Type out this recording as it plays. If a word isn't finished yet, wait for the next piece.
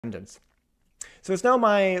attendance. So it's now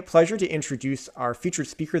my pleasure to introduce our featured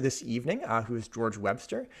speaker this evening, who is George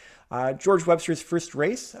Webster. George Webster's first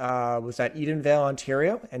race was at Edenvale,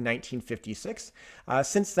 Ontario in 1956.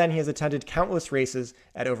 Since then, he has attended countless races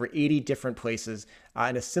at over 80 different places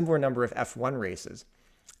and a similar number of F1 races.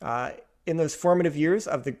 In those formative years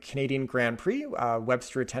of the Canadian Grand Prix,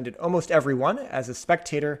 Webster attended almost every one as a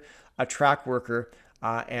spectator, a track worker,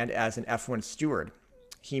 and as an F1 steward.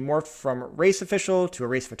 He morphed from race official to a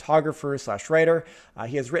race photographer / writer.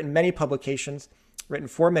 He has written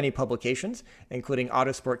for many publications, including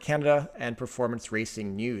Autosport Canada and Performance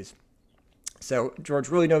Racing News. So George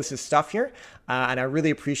really knows his stuff here, and I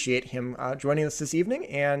really appreciate him joining us this evening.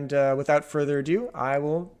 And without further ado, I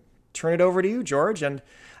will turn it over to you, George. And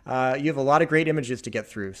you have a lot of great images to get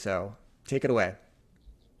through, so take it away.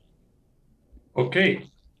 Okay.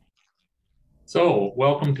 So,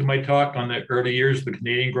 welcome to my talk on the early years of the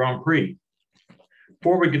Canadian Grand Prix.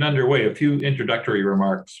 Before we get underway, a few introductory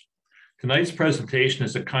remarks. Tonight's presentation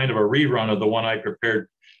is a kind of a rerun of the one I prepared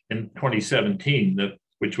in 2017,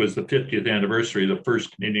 which was the 50th anniversary of the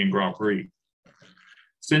first Canadian Grand Prix.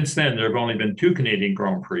 Since then, there have only been 2 Canadian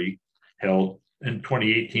Grand Prix held in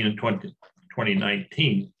 2018 and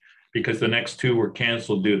 2019, because the next 2 were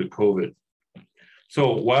canceled due to COVID.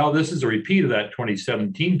 So while this is a repeat of that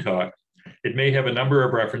 2017 talk, it may have a number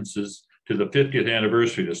of references to the 50th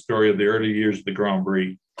anniversary, the story of the early years of the Grand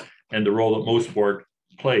Prix, and the role that Mosport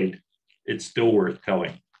played. It's still worth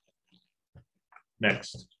telling.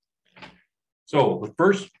 Next. So the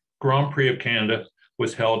first Grand Prix of Canada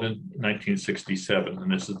was held in 1967,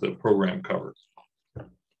 and this is the program cover.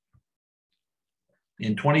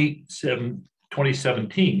 In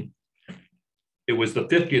 2017, it was the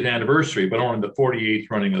 50th anniversary, but only the 48th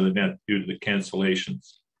running of the event due to the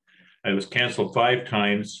cancellations. It was canceled 5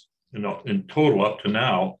 times in total up to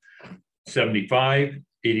now: 75,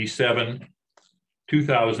 87,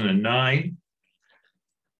 2009,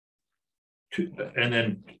 and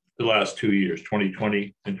then the last 2 years,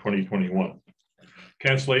 2020 and 2021.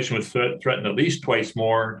 Cancellation was threatened at least twice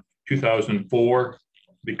more, 2004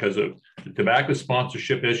 because of the tobacco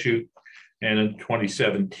sponsorship issue, and in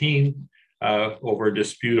 2017 over a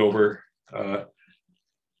dispute over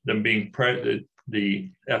them being the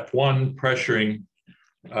F1 pressuring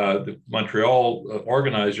the Montreal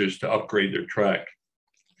organizers to upgrade their track.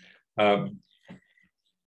 In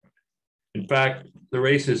fact, the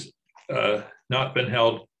race has not been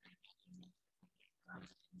held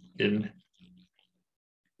given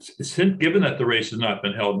that the race has not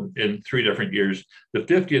been held in 3 different years. The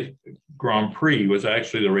 50th Grand Prix was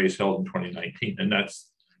actually the race held in 2019, and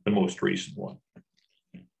that's the most recent one.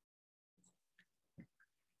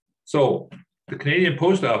 So the Canadian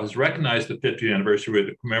Post Office recognized the 50th anniversary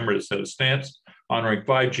with a commemorative set of stamps honoring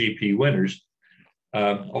 5 GP winners,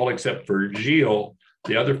 all except for Gilles.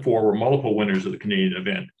 The other 4 were multiple winners of the Canadian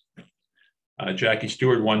event. Jackie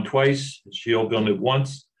Stewart won twice, Gilles Villeneuve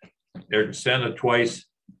once, Ayrton Senna twice,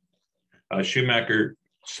 Schumacher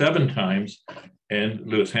 7 times, and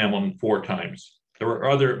Lewis Hamilton 4 times. There were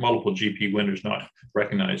other multiple GP winners not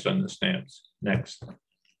recognized on the stamps. Next.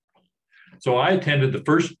 So I attended the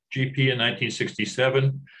first GP in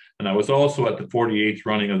 1967, and I was also at the 48th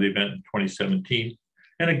running of the event in 2017,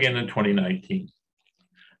 and again in 2019.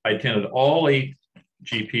 I attended all 8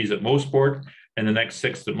 GPs at Mosport, and the next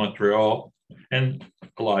 6 at Montreal, and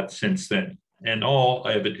a lot since then. In all,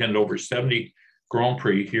 I have attended over 70 Grand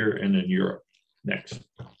Prix here and in Europe. Next.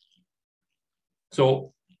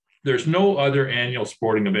 So there's no other annual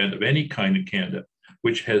sporting event of any kind in Canada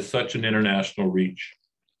which has such an international reach.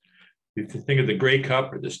 If you think of the Grey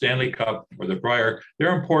Cup or the Stanley Cup or the Brier,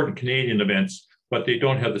 they're important Canadian events, but they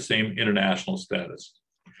don't have the same international status.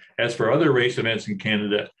 As for other race events in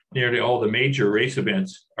Canada, nearly all the major race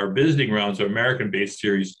events are visiting rounds of American-based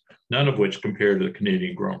series, none of which compare to the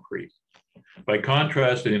Canadian Grand Prix. By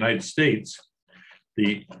contrast, in the United States,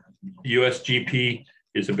 the US GP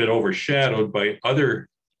is a bit overshadowed by other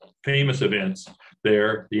famous events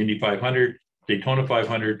there: the Indy 500, Daytona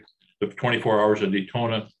 500, the 24 hours of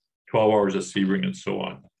Daytona, 12 hours of Sebring, and so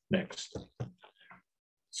on. Next.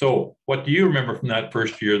 So what do you remember from that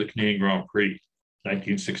first year of the Canadian Grand Prix,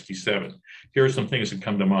 1967? Here are some things that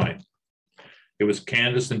come to mind. It was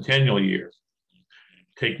Canada's Centennial year.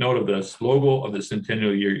 Take note of this logo of the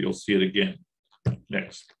Centennial year. You'll see it again.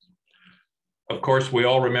 Next. Of course, we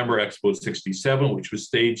all remember Expo 67, which was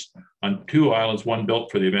staged on 2 islands, one built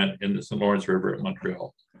for the event in the St. Lawrence River at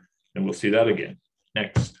Montreal. And we'll see that again.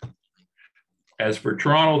 Next. As for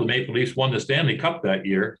Toronto, the Maple Leafs won the Stanley Cup that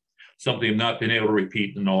year, something they've not been able to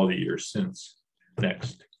repeat in all the years since.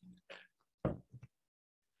 Next.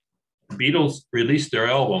 Beatles released their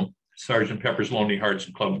album, Sgt. Pepper's Lonely Hearts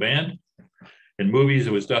Club Band. In movies,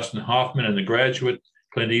 it was Dustin Hoffman and The Graduate,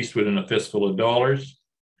 Clint Eastwood and A Fistful of Dollars.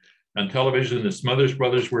 On television, the Smothers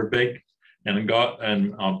Brothers were big, and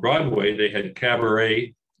on Broadway, they had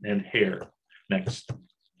Cabaret and Hair. Next.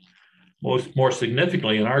 More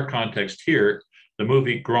significantly, in our context here, the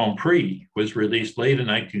movie Grand Prix was released late in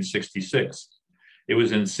 1966. It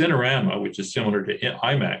was in Cinerama, which is similar to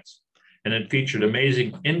IMAX, and it featured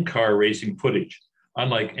amazing in-car racing footage,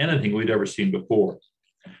 unlike anything we'd ever seen before.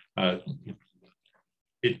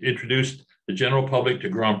 It introduced the general public to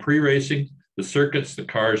Grand Prix racing, the circuits, the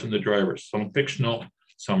cars, and the drivers, some fictional,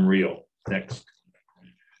 some real. Next.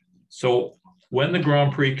 So when the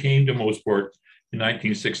Grand Prix came to Mosport in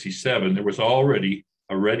 1967, there was already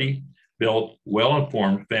a ready-built,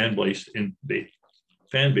 well-informed fan base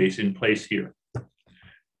in place here.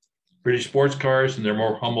 British sports cars and their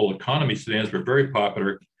more humble economy sedans were very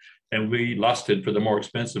popular, and we lusted for the more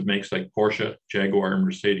expensive makes like Porsche, Jaguar, and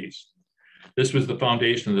Mercedes. This was the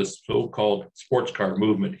foundation of the so-called sports car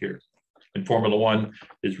movement here. And Formula One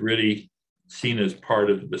is really seen as part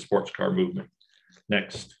of the sports car movement.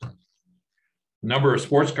 Next. The number of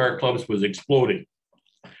sports car clubs was exploding.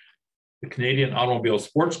 The Canadian Automobile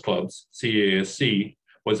Sports Clubs, CASC,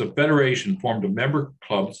 was a federation formed of member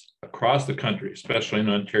clubs across the country, especially in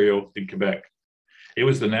Ontario and Quebec. It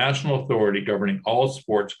was the national authority governing all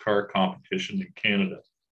sports car competition in Canada.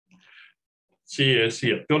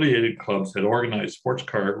 CASC affiliated clubs had organized sports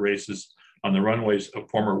car races on the runways of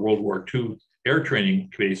former World War II air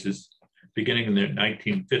training bases beginning in the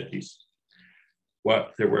 1950s.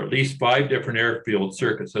 There were at least 5 different airfield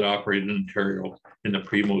circuits that operated in Ontario in the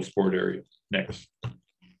pre-Mosport area. Next.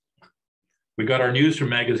 We got our news from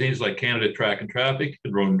magazines like Canada Track and Traffic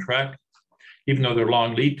and Road and Track, even though their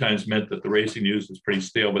long lead times meant that the racing news was pretty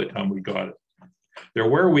stale by the time we got it. There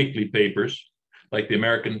were weekly papers like the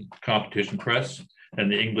American Competition Press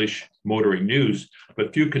and the English Motoring News,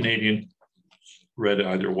 but few Canadian read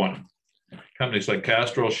either one. Companies like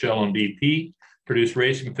Castrol, Shell, and BP produced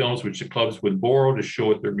racing films which the clubs would borrow to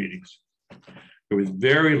show at their meetings. There was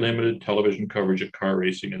very limited television coverage of car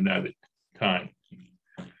racing in that time.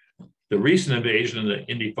 The recent invasion of the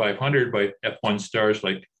Indy 500 by F1 stars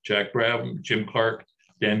like Jack Brabham, Jim Clark,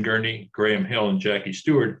 Dan Gurney, Graham Hill, and Jackie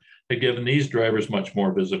Stewart had given these drivers much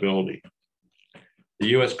more visibility. The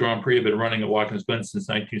US Grand Prix had been running at Watkins Glen since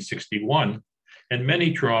 1961, and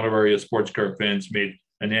many Toronto area sports car fans made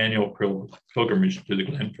an annual pilgrimage to the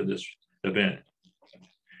Glen for this event.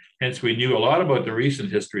 Hence, we knew a lot about the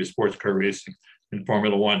recent history of sports car racing in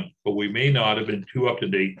Formula One, but we may not have been too up to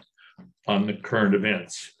date on the current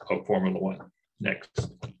events of Formula One.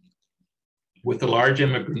 Next. With the large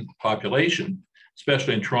immigrant population,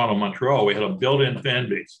 especially in Toronto, Montreal, we had a built-in fan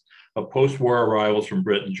base of post-war arrivals from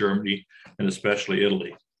Britain, Germany, and especially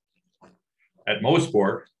Italy. At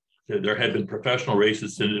Mosport, there had been professional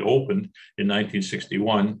races since it opened in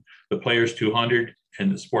 1961, the Players 200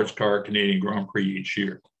 and the Sports Car Canadian Grand Prix each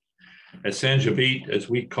year. At Jovite, as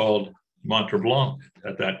we called Mont Tremblant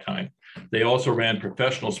at that time, they also ran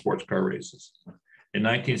professional sports car races. In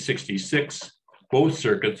 1966, both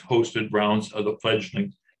circuits hosted rounds of the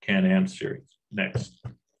fledgling Can-Am series. Next.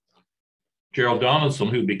 Gerald Donaldson,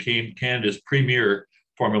 who became Canada's premier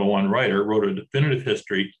Formula One writer, wrote a definitive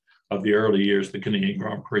history of the early years of the Canadian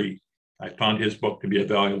Grand Prix. I found his book to be a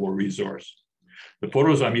valuable resource. The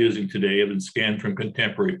photos I'm using today have been scanned from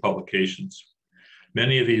contemporary publications.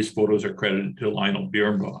 Many of these photos are credited to Lionel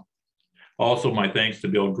Birnbaum. Also, my thanks to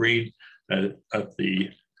Bill Green at the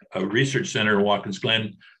Research Center in Watkins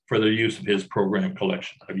Glen for the use of his program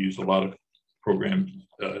collection. I've used a lot of program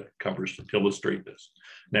covers to illustrate this.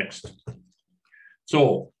 Next.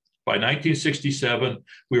 So by 1967,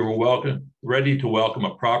 we were ready to welcome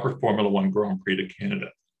a proper Formula One Grand Prix to Canada.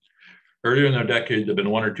 Earlier in the decade, there have been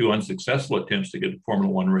 1 or 2 unsuccessful attempts to get a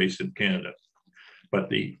Formula One race in Canada. But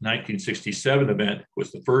the 1967 event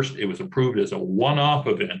was the first. It was approved as a one-off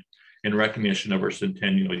event in recognition of our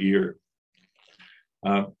centennial year.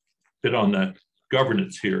 Bit on the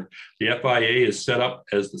governance here. The FIA is set up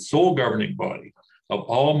as the sole governing body of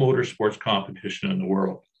all motorsports competition in the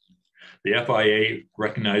world. The FIA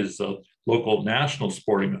recognizes a local national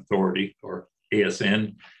sporting authority, or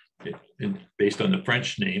ASN, based on the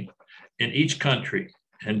French name, in each country,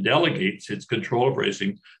 and delegates its control of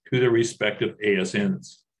racing to the respective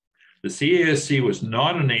ASNs. The CASC was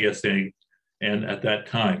not an ASN at that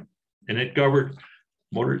time, and it governed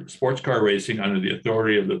motor sports car racing under the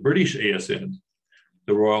authority of the British ASN,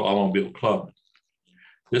 the Royal Automobile Club.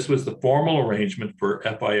 This was the formal arrangement for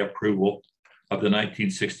FIA approval of the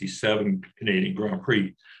 1967 Canadian Grand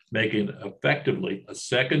Prix, making it effectively a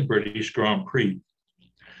second British Grand Prix,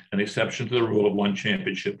 an exception to the rule of one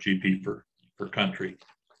championship GP per country.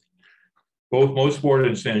 Both Mosport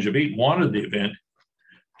and Jovite wanted the event,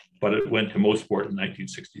 but it went to Mosport in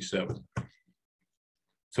 1967.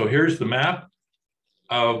 So here's the map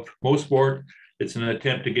of Mosport. It's an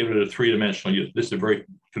attempt to give it a three-dimensional use. This is a very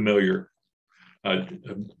familiar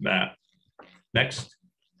map. Next,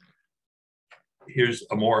 here's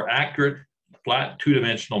a more accurate, flat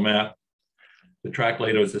two-dimensional map. The track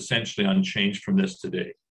layout is essentially unchanged from this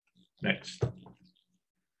today. Next.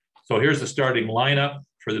 So here's the starting lineup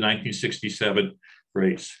for the 1967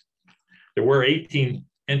 race. There were 18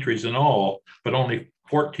 entries in all, but only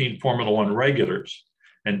 14 Formula One regulars,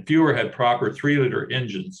 and fewer had proper 3-liter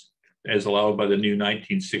engines as allowed by the new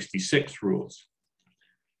 1966 rules.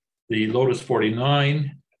 The Lotus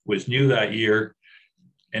 49 was new that year,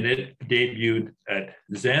 and it debuted at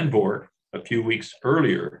Zandvoort a few weeks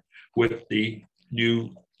earlier with the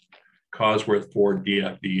new Cosworth Ford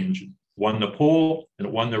DFD engine. Won the pole and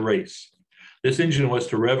it won the race. This engine was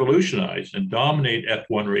to revolutionize and dominate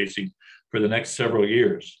F1 racing for the next several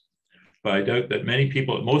years. But I doubt that many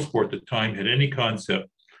people at Mosport at the time had any concept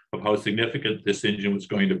of how significant this engine was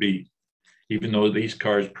going to be, even though these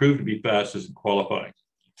cars proved to be fastest in qualifying.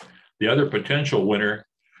 The other potential winner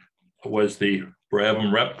was the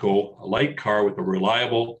Brabham Repco, a light car with a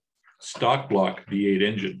reliable stock block V8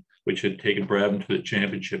 engine, which had taken Brabham to the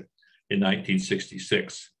championship in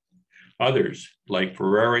 1966. Others, like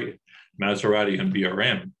Ferrari, Maserati, and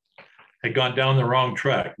BRM, had gone down the wrong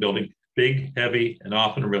track, building big, heavy, and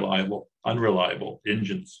often unreliable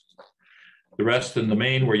engines. The rest in the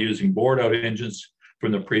main were using bored-out engines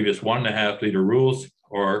from the previous 1.5-liter rules,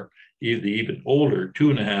 or the even older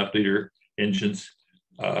 2.5-liter engines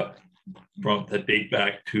that date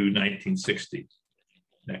back to 1960.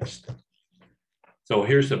 Next. So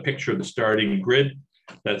here's a picture of the starting grid.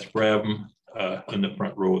 That's Brabham in the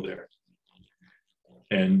front row there,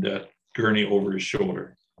 and Gurney over his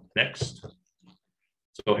shoulder. Next.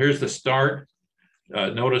 So here's the start.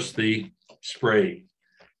 Notice the spray.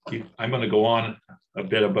 I'm going to go on a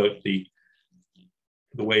bit about the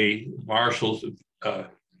way marshals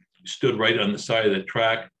stood right on the side of the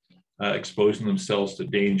track, exposing themselves to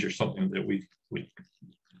danger, something that we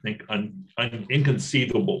think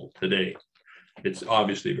inconceivable today. It's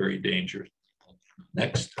obviously very dangerous.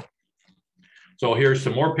 Next. So here's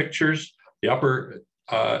some more pictures. The upper,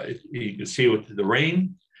 you can see with the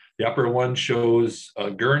rain, the upper one shows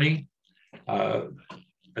Gurney, I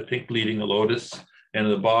think leading the Lotus, and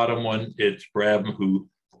the bottom one, it's Brabham who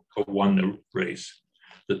won the race.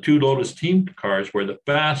 The two Lotus team cars were the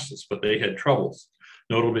fastest, but they had troubles.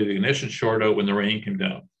 Notably, the ignition short out when the rain came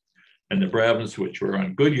down. And the Brabhams, which were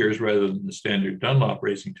on Goodyears rather than the standard Dunlop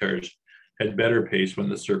racing tires, had better pace when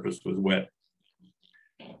the surface was wet.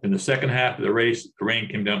 In the second half of the race, the rain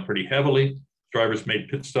came down pretty heavily. Drivers made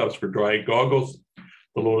pit stops for dry goggles.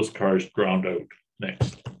 The Lotus cars ground out.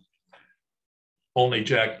 Next. Only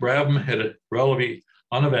Jack Brabham had a relatively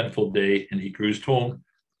uneventful day, and he cruised home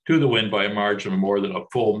to the win by a margin of more than a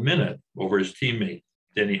full minute over his teammate,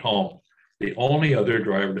 Denny Hulme, the only other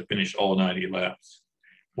driver to finish all 90 laps.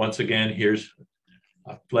 Once again, here's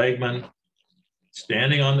a flagman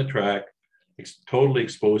standing on the track, totally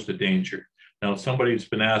exposed to danger. Now, somebody's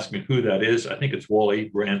been asking me who that is. I think it's Wally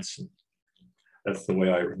Branson. That's the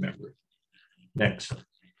way I remember it. Next.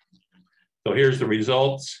 So here's the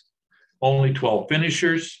results. Only 12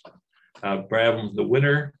 finishers. Brabham, the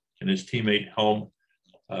winner, and his teammate Hulme,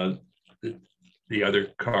 the other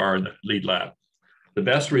car in the lead lap. The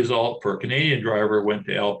best result for a Canadian driver went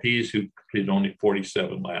to Al Pease, who completed only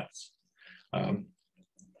 47 laps.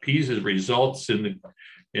 Pease's results in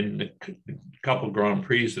the couple Grand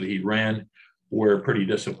Prix that he ran were pretty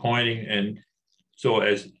disappointing, and so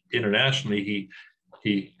as internationally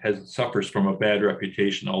he suffers from a bad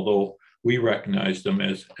reputation, although we recognized him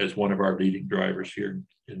as one of our leading drivers here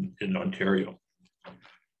in Ontario.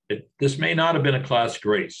 This may not have been a classic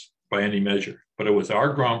race by any measure, but it was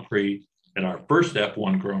our Grand Prix and our first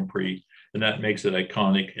F1 Grand Prix, and that makes it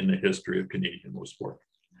iconic in the history of Canadian motorsport.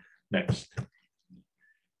 Next.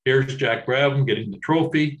 Here's Jack Brabham getting the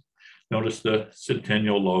trophy. Notice the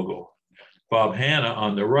Centennial logo. Bob Hanna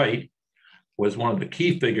on the right was one of the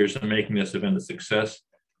key figures in making this event a success,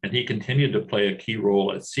 and he continued to play a key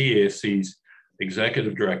role as CASC's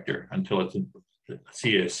executive director until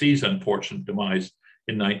CASC's unfortunate demise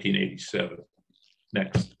in 1987.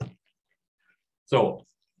 Next. So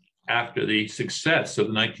after the success of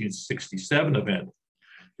the 1967 event,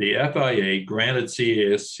 the FIA granted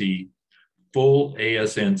CASC full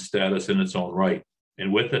ASN status in its own right,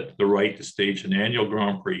 and with it, the right to stage an annual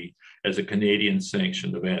Grand Prix as a Canadian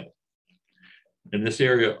sanctioned event. In this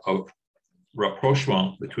area of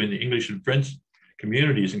rapprochement between the English and French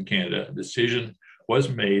communities in Canada, a decision was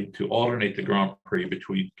made to alternate the Grand Prix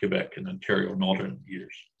between Quebec and Ontario in alternate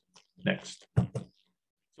years. Next.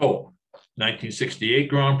 So, 1968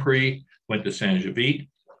 Grand Prix went to Saint Jovite.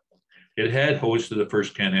 It had hosted the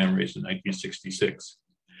first Can-Am race in 1966.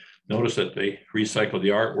 Notice that they recycled the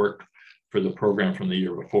artwork for the program from the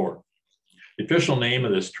year before. The official name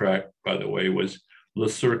of this track, by the way, was Le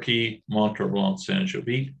Circuit Mont Tremblant Saint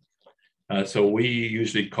Jovite. So we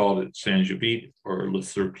usually called it Saint Jovite or Le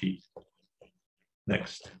Circuit.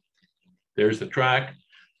 Next. There's the track.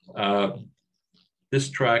 This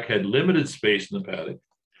track had limited space in the paddock,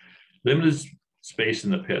 limited space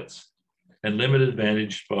in the pits, and limited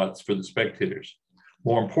vantage spots for the spectators.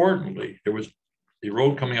 More importantly, there was the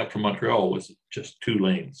road coming up from Montreal was just 2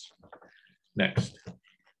 lanes. Next.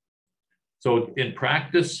 So in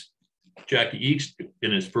practice, Jackie Eakes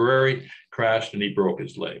in his Ferrari crashed and he broke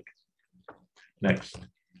his leg. Next.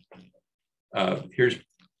 Here's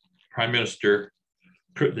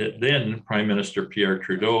then Prime Minister Pierre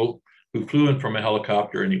Trudeau, who flew in from a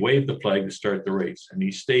helicopter and he waved the flag to start the race. And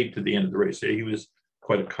he stayed to the end of the race. He was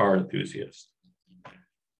quite a car enthusiast.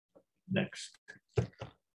 Next.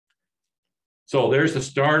 So there's the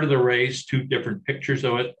start of the race, 2 different pictures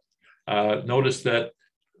of it. Notice that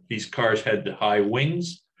these cars had the high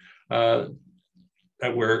wings that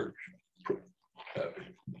were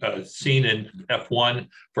seen in F1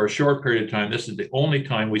 for a short period of time. This is the only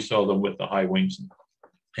time we saw them with the high wings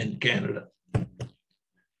in Canada.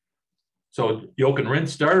 So Jochen Rindt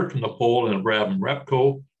started from the pole in a Brabham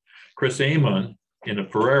Repco. Chris Amon in a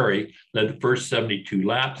Ferrari led the first 72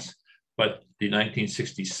 laps, but the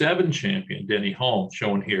 1967 champion, Denny Hulme,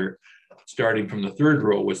 shown here, starting from the 3rd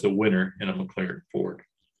row, was the winner in a McLaren Ford.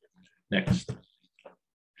 Next.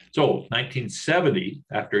 So 1970,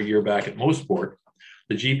 after a year back at Mosport,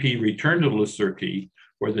 the GP returned to Le Circuit,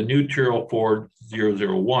 where the new Tyrrell Ford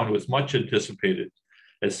 001 was much anticipated,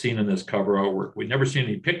 as seen in this cover artwork. We'd never seen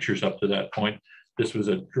any pictures up to that point. This was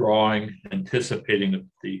a drawing anticipating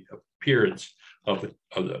the appearance of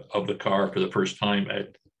the car for the first time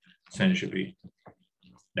at Saint Jovite.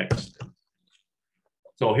 Next.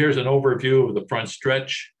 So here's an overview of the front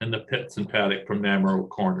stretch and the pits and paddock from Namaro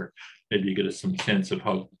Corner. Maybe you get some sense of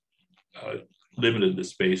how limited the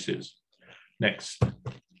space is. Next.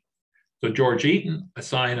 So George Eaton, a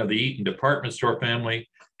scion of the Eaton department store family,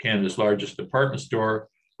 Canada's largest department store,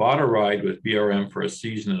 bought a ride with BRM for a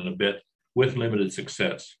season and a bit with limited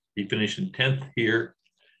success. He finished in 10th here,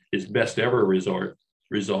 his best ever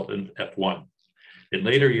result in F1. In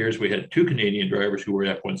later years, we had 2 Canadian drivers who were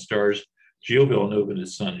F1 stars, Gilles Villeneuve and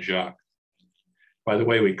his son Jacques. By the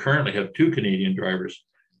way, we currently have 2 Canadian drivers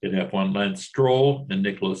in F1, Lance Stroll and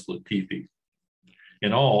Nicholas Latifi.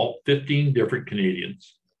 In all, 15 different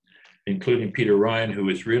Canadians, including Peter Ryan, who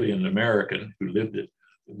is really an American who lived at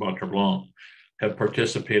Mont Tremblant, have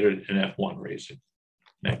participated in F1 racing.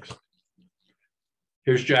 Next.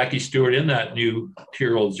 Here's Jackie Stewart in that new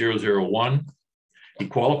Tyrrell 001. He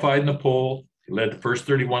qualified in the pole, he led the first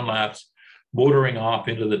 31 laps, motoring off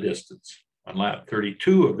into the distance. On lap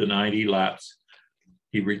 32 of the 90 laps,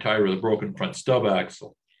 he retired with a broken front stub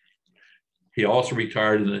axle. He also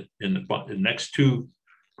retired in the next 2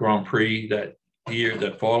 Grand Prix that year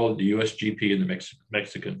that followed, the US GP and the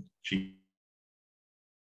Mexican GP.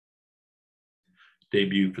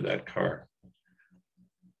 Debut for that car.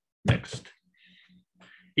 Next.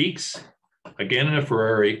 Eakes, again in a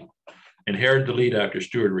Ferrari, inherited the lead after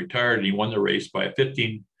Stewart retired, and he won the race by a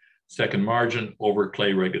 15-second margin over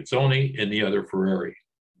Clay Regazzoni in the other Ferrari.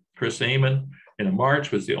 Chris Amon in a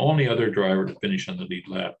March was the only other driver to finish on the lead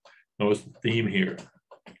lap. Notice the theme here.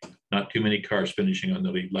 Not too many cars finishing on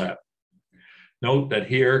the lead lap. Note that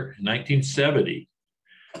here in 1970,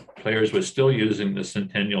 players were still using the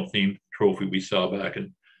Centennial themed trophy we saw back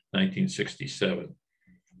in 1967.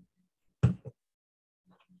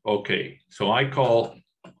 Okay, so I call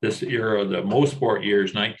this era the Mosport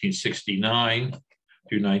years 1969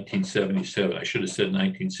 through 1977. I should have said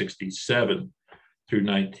 1967 through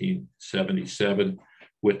 1977,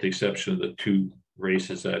 with the exception of the 2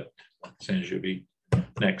 races at Saint Jovite.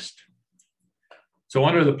 Next. So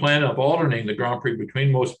under the plan of alternating the Grand Prix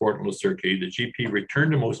between Mosport and Le Circuit, the GP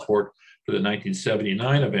returned to Mosport for the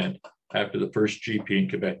 1979 event after the first GP in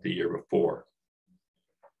Quebec the year before.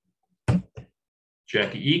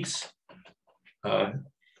 Jackie Eakes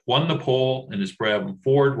won the pole in his Brabham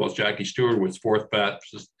Ford, while Jackie Stewart was 4th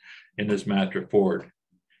fastest in his Matra Ford.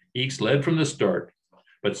 Eakes led from the start,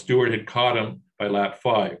 but Stewart had caught him by lap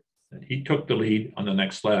 5. And he took the lead on the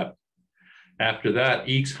next lap. After that,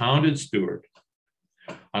 Eakes hounded Steward.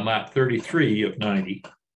 On lap 33 of 90,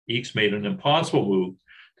 Eakes made an impossible move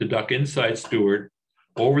to duck inside Steward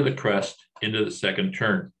over the crest into the second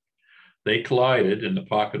turn. They collided, and the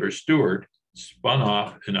popular Steward spun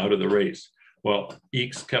off and out of the race. Well,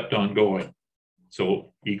 Eakes kept on going.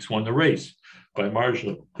 So Eakes won the race by a margin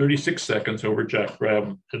of 36 seconds over Jack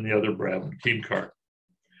Brabham and the other Brabham team car.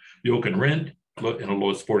 Jochen Rindt, in a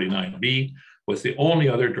Lotus 49B, was the only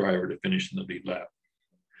other driver to finish in the lead lap.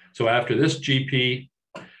 So after this GP,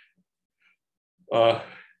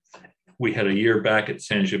 we had a year back at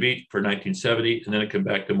Saint Jovite for 1970, and then it came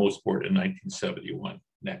back to Mosport in 1971.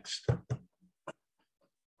 Next.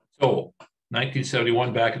 So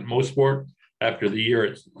 1971 back at Mosport after the year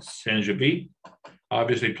at Saint Jovite.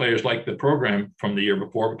 Obviously, players liked the program from the year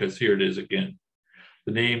before because here it is again.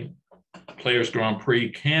 The name Players Grand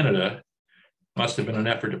Prix Canada must have been an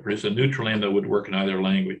effort to produce a neutral name that would work in either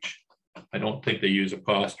language. I don't think they use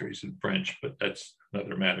apostrophes in French, but that's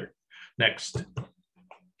another matter. Next.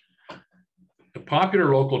 The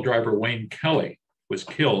popular local driver Wayne Kelly was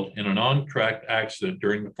killed in an on-track accident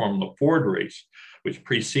during the Formula Ford race, which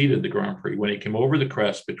preceded the Grand Prix, when he came over the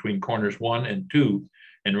crest between corners 1 and 2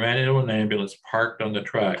 and ran into an ambulance parked on the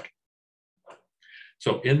track.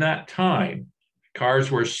 So in that time, cars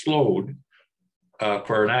were slowed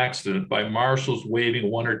for an accident by marshals waving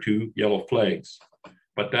 1 or 2 yellow flags,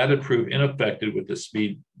 but that had proved ineffective with the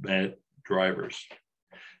speed bad drivers.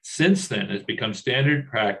 Since then, it's become standard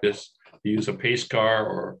practice to use a pace car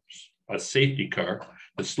or a safety car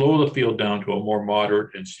to slow the field down to a more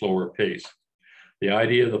moderate and slower pace. The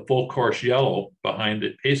idea of the full course yellow behind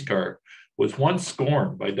the pace car was once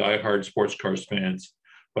scorned by diehard sports cars fans,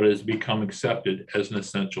 but it has become accepted as an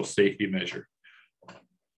essential safety measure.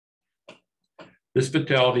 This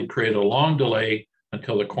fatality created a long delay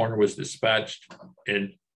until the corner was dispatched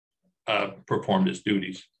and performed its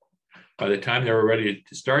duties. By the time they were ready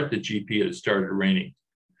to start the GP, it had started raining.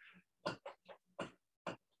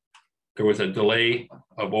 There was a delay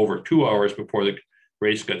of over 2 hours before the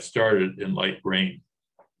race got started in light rain.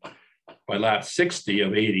 By lap 60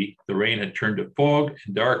 of 80, the rain had turned to fog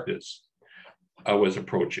and darkness was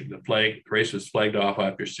approaching. The race was flagged off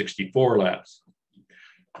after 64 laps.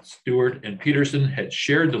 Steward and Peterson had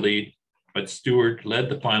shared the lead, but Steward led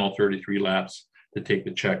the final 33 laps to take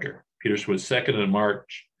the checker. Peterson was second in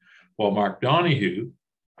March, while Mark Donohue,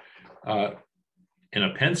 in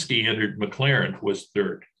a Penske-entered McLaren, was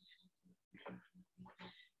third.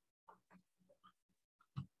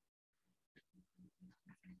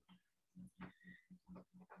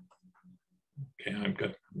 Okay, I've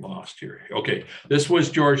got lost here. Okay, this was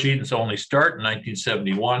George Eden's only start in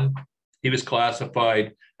 1971. He was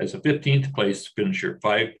classified as a 15th place finisher,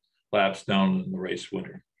 5 laps down in the race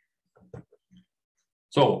winner.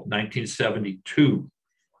 So, 1972.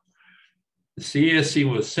 The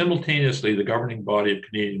CASC was simultaneously the governing body of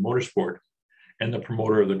Canadian motorsport and the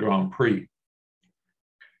promoter of the Grand Prix.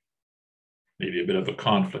 Maybe a bit of a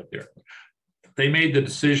conflict there. They made the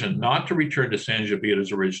decision not to return to Saint Jovite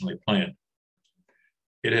as originally planned.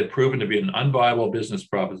 It had proven to be an unviable business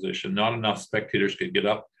proposition. Not enough spectators could get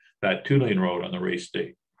up that 2-lane road on the race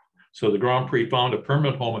day. So the Grand Prix found a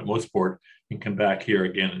permanent home at Mosport and came back here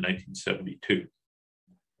again in 1972.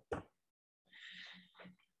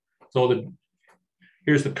 So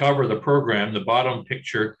here's the cover of the program. The bottom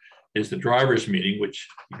picture is the drivers' meeting, which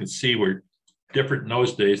you can see were different in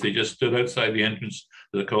those days. They just stood outside the entrance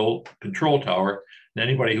to the control tower, and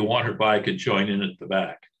anybody who wanted by could join in at the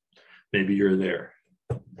back. Maybe you're there.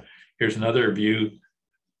 Here's another view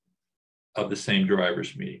of the same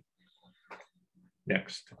drivers' meeting.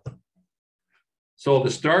 Next. So the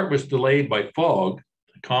start was delayed by fog,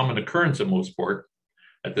 a common occurrence at Mosport.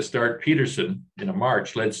 At the start, Peterson, in a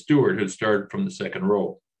march, led Steward, who had started from the second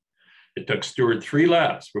row. It took Steward 3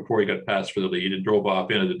 laps before he got passed for the lead and drove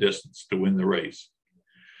off into the distance to win the race.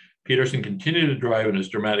 Peterson continued to drive in his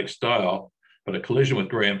dramatic style, but a collision with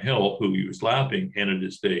Graham Hill, who he was lapping, ended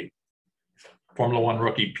his day. Formula One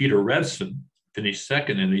rookie Peter Revson finished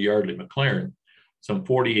second in a Yardley McLaren, some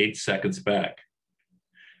 48 seconds back.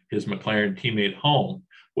 His McLaren teammate Hulme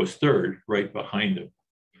was third, right behind him.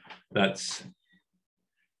 That's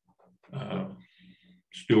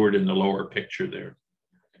Steward in the lower picture there.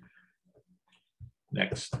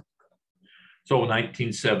 Next. So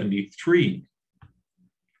 1973.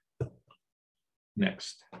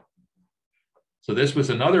 Next. So this was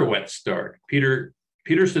another wet start.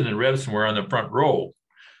 Peterson and Revson were on the front row,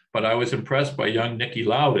 but I was impressed by young Nicky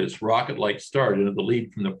Lauda's rocket-like start into the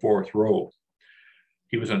lead from the 4th row.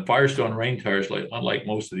 He was on Firestone rain tires, unlike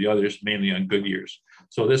most of the others, mainly on Goodyears.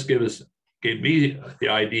 So this gave me the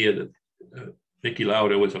idea that Niki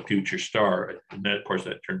Lauda was a future star. And then, of course,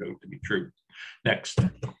 that turned out to be true. Next.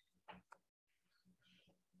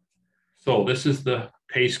 So this is the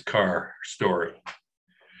pace car story.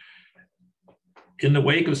 In the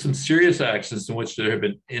wake of some serious accidents in which there have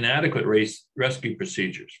been inadequate race rescue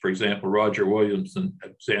procedures, for example, Roger Williamson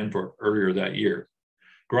at Zandvoort earlier that year,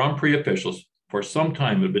 Grand Prix officials for some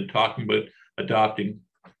time have been talking about adopting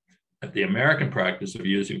the American practice of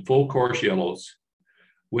using full course yellows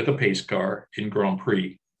with a pace car in Grand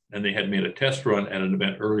Prix, and they had made a test run at an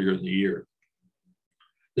event earlier in the year.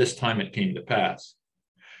 This time it came to pass.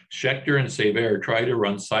 Scheckter and Sever tried to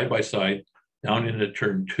run side by side down into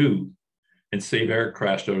turn 2, and Sever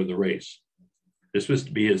crashed out of the race. This was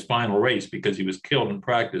to be his final race because he was killed in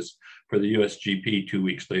practice for the USGP 2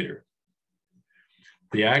 weeks later.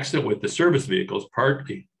 The accident with the service vehicles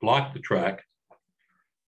partly blocked the track,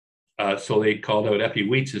 so they called out Effie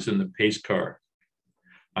Weetzes in the pace car.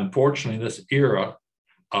 Unfortunately, in this era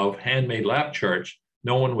of handmade lap charts,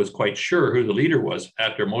 no one was quite sure who the leader was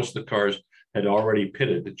after most of the cars had already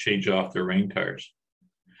pitted to change off their rain tires.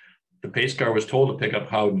 The pace car was told to pick up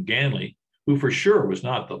Howden Ganley, who for sure was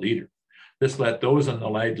not the leader. This let those on the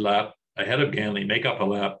lead lap ahead of Ganley make up a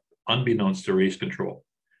lap unbeknownst to race control.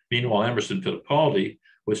 Meanwhile, Emerson Fittipaldi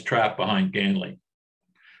was trapped behind Ganley.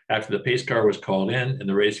 After the pace car was called in and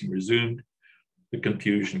the racing resumed, the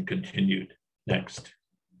confusion continued. Next.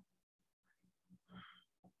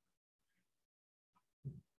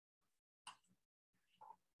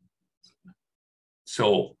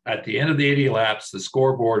 So at the end of the 80 laps, the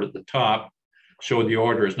scoreboard at the top showed the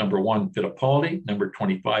order as number 1, Fittipaldi, number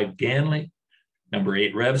 25, Ganley, number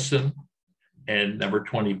 8, Revson, and number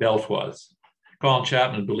 20, Beltoise. Colin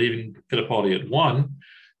Chapman, believing Fittipaldi had won,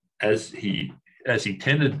 as he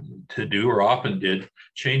tended to do or often did,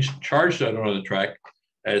 charged out on the track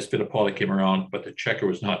as Fittipaldi came around, but the checker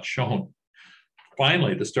was not shown.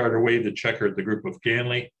 Finally, the starter waved the checker at the group of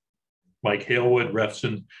Ganley, Mike Halewood,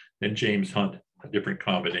 Revson, and James Hunt, a different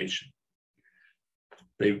combination.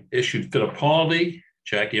 They issued Fittipaldi,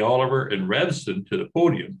 Jackie Oliver, and Revson to the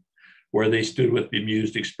podium, where they stood with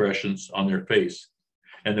bemused expressions on their face.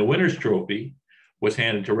 And the winner's trophy was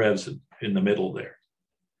handed to Revson in the middle there.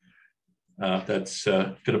 That's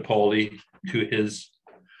Fittipaldi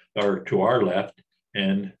to our left,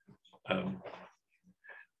 and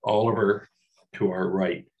Oliver to our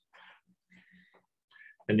right.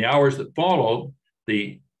 In the hours that followed,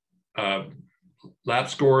 the lap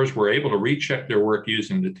scorers were able to recheck their work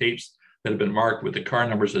using the tapes that had been marked with the car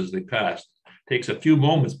numbers as they passed. It takes a few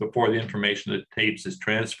moments before the information of the tapes is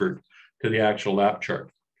transferred to the actual lap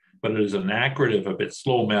chart, but it is an accurate, if a bit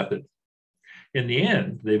slow method. In the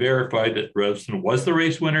end, they verified that Revson was the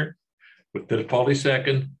race winner, with Fittipaldi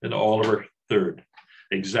second and Oliver third,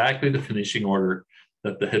 exactly the finishing order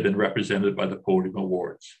that had been represented by the podium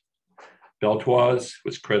awards. Beltoise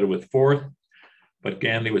was credited with fourth, but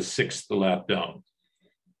Ganley was sixth the lap down.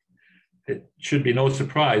 It should be no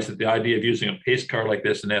surprise that the idea of using a pace car like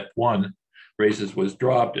this in F1 races was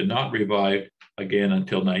dropped and not revived again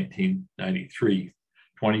until 1993,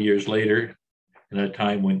 20 years later, in a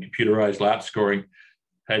time when computerized lap scoring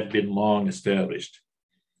had been long established.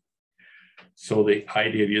 So the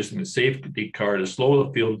idea of using the safety car to slow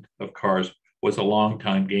the field of cars was a long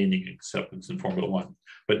time gaining acceptance in Formula One.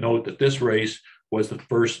 But note that this race was the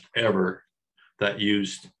first ever that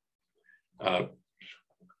used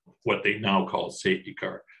what they now call safety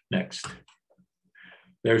car. Next.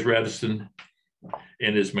 There's Revson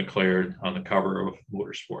in his McLaren on the cover of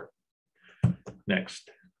Motorsport. Next,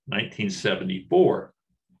 1974.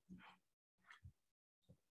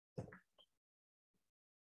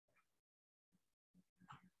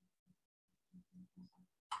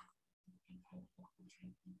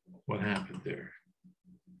 What happened there?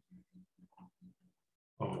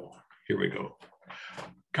 Oh, here we go.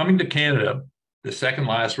 Coming to Canada, the second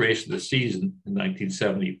last race of the season in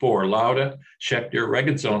 1974, Lauda, Scheckter,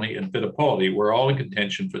 Regazzoni, and Fittipaldi were all in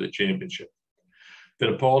contention for the championship.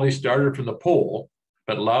 Fittipaldi started from the pole,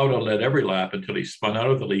 but Lauda led every lap until he spun out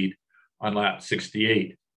of the lead on lap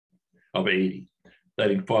 68 of 80,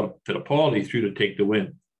 letting Fittipaldi through to take the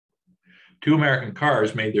win. Two American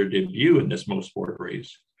cars made their debut in this Mosport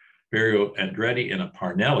race, Mario Andretti in a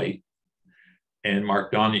Parnelli and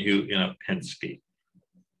Mark Donohue in a Penske.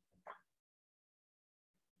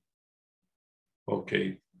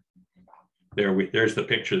 Okay, there's the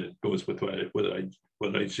picture that goes with what I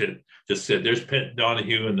just said. There's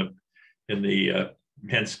Donohue in the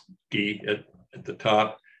Penske at the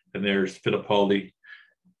top, and there's Fittipaldi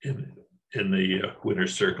in the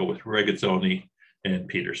winner's circle with Regazzoni and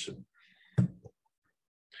Peterson.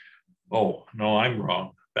 Oh, no, I'm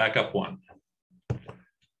wrong. Back up one.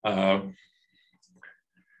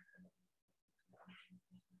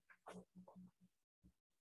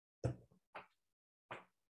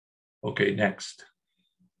 Okay, next.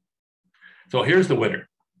 So here's the winner,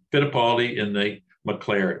 Fittipaldi in the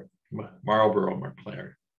McLaren, Marlboro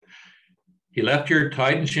McLaren. He left here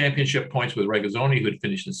tied in championship points with Regazzoni, who had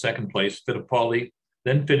finished in second place. Fittipaldi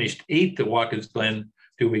then finished 8th at Watkins Glen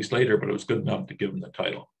 2 weeks later, but it was good enough to give him the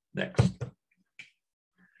title. Next.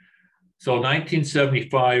 So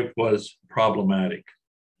 1975 was problematic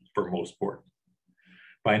for Mosport.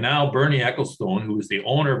 By now, Bernie Ecclestone, who was the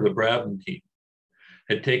owner of the Brabham team,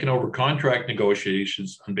 had taken over contract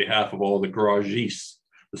negotiations on behalf of all the garagistes,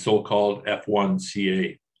 the so-called F1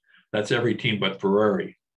 CA. That's every team but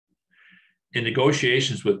Ferrari. In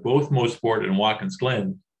negotiations with both Mosport and Watkins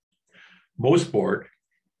Glen, Mosport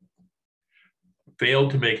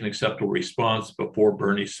failed to make an acceptable response before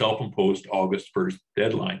Bernie's self-imposed August 1st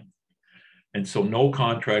deadline. And so no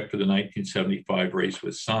contract for the 1975 race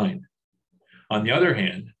was signed. On the other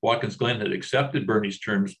hand, Watkins Glen had accepted Bernie's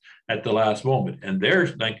terms at the last moment, and their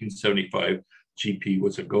 1975 GP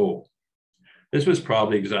was a go. This was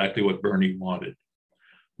probably exactly what Bernie wanted.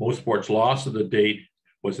 Mosport's loss of the date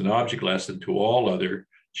was an object lesson to all other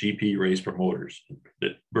GP race promoters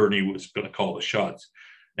that Bernie was going to call the shots,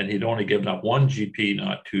 and he'd only given up one GP,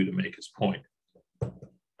 not two, to make his point.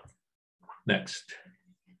 Next.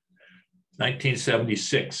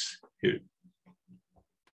 1976. Here.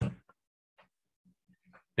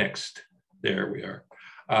 Next. There we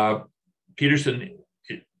are. Peterson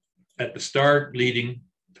at the start leading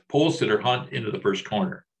pole sitter Hunt into the first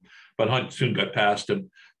corner, but Hunt soon got past him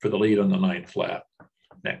for the lead on the 9th lap.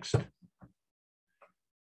 Next.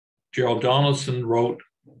 Gerald Donaldson wrote,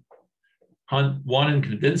 Hunt won in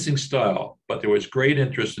convincing style, but there was great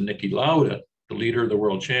interest in Niki Lauda, the leader of the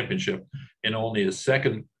World Championship, in only his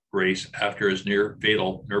second race after his near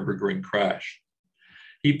fatal Nürburgring crash.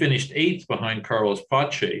 He finished 8th behind Carlos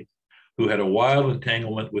Pache, who had a wild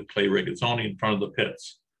entanglement with Clay Regazzoni in front of the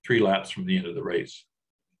pits, 3 laps from the end of the race.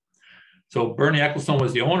 So Bernie Ecclestone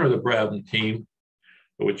was the owner of the Brabham team,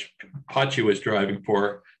 which Pache was driving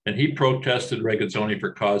for, and he protested Regazzoni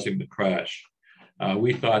for causing the crash.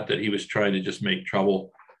 We thought that he was trying to just make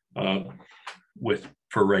trouble for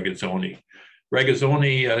Regazzoni.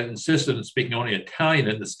 Regazzoni insisted on speaking only Italian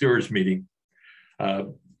in the stewards meeting.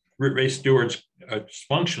 Race stewards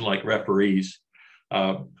function like referees.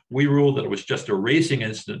 We ruled that it was just a racing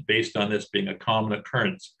incident based on this being a common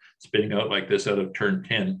occurrence, spinning out like this out of turn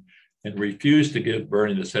 10, and refused to give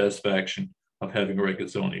Bernie the satisfaction of having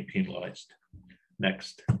Regazzoni penalized.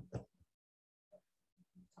 Next.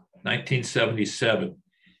 1977.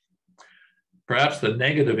 Perhaps the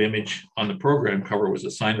negative image on the program cover was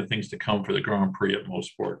a sign of things to come for the Grand Prix at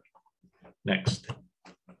Mosport. Next.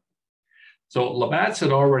 So Labatt's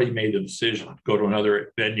had already made the decision to go to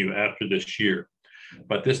another venue after this year,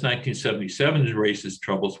 but this 1977 race's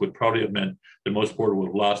troubles would probably have meant that Mosport would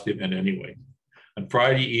have lost the event anyway. On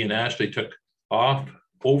Friday, Ian Ashley took off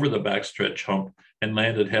over the backstretch hump and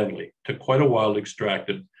landed heavily. Took quite a while to extract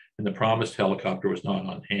it, and the promised helicopter was not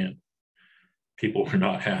on hand. People were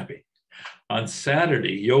not happy. On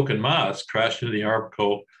Saturday, Jochen Maas crashed into the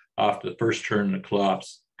Arco off the first turn and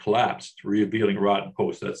collapsed, revealing rotten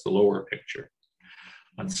post. That's the lower picture.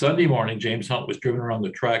 On Sunday morning, James Hunt was driven around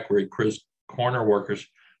the track where he quizzed corner workers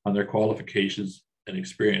on their qualifications and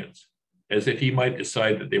experience, as if he might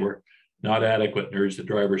decide that they were not adequate and urged the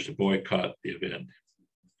drivers to boycott the event.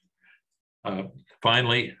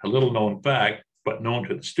 Finally, a little known fact, but known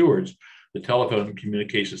to the stewards, the telephone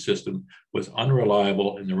communication system was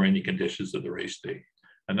unreliable in the rainy conditions of the race day.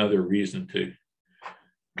 Another reason to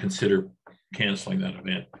consider canceling that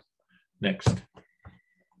event. Next.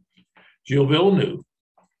 Gilles Villeneuve,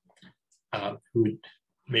 who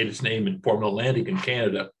made his name in Formula Atlantic in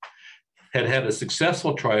Canada, had had a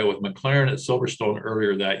successful trial with McLaren at Silverstone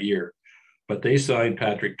earlier that year, but they signed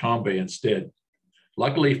Patrick Tambay instead.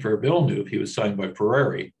 Luckily for Villeneuve, he was signed by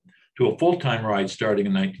Ferrari to a full-time ride starting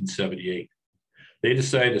in 1978. They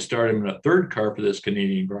decided to start him in a third car for this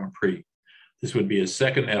Canadian Grand Prix. This would be his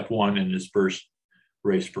second F1 and his first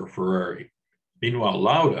race for Ferrari. Meanwhile,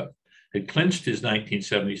 Lauda had clinched his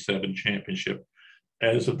 1977 championship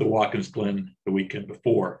as of the Watkins Glen the weekend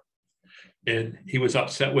before. And he was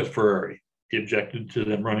upset with Ferrari. He objected to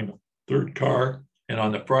them running a third car. And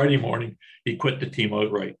on the Friday morning, he quit the team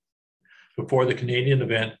outright. Before the Canadian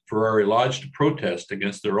event, Ferrari lodged a protest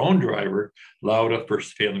against their own driver, Lauda, for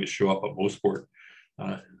failing to show up at Mosport.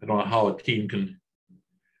 I don't know how a team can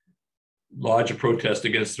lodge a protest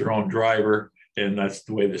against their own driver, and that's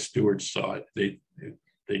the way the stewards saw it.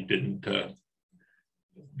 they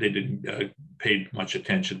didn't pay much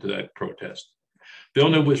attention to that protest.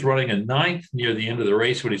 Villeneuve was running in ninth near the end of the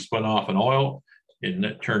race when he spun off an oil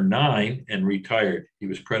in turn 9 and retired. He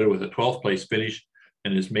was credited with a 12th place finish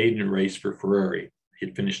in his maiden race for Ferrari. He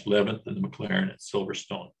had finished 11th in the McLaren at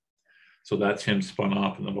Silverstone. So that's him spun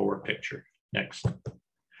off in the lower picture. Next.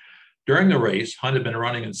 During the race, Hunt had been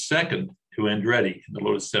running in second to Andretti in the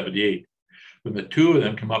Lotus 78. When the two of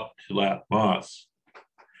them come up to lap Moss,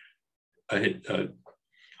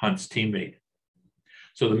 Hunt's teammate.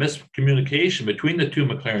 So the miscommunication between the two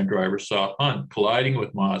McLaren drivers saw Hunt colliding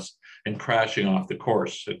with Moss and crashing off the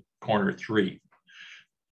course at corner 3.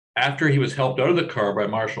 After he was helped out of the car by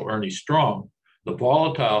Marshal Ernie Strong, the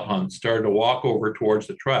volatile Hunt started to walk over towards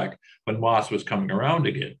the track when Moss was coming around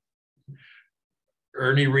again.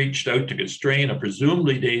 Ernie reached out to constrain a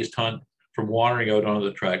presumably dazed Hunt from wandering out onto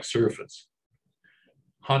the track surface.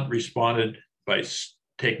 Hunt responded by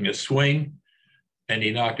taking a swing, and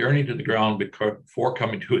he knocked Ernie to the ground before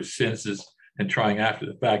coming to his senses and trying after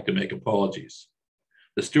the fact to make apologies.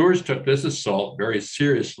 The stewards took this assault very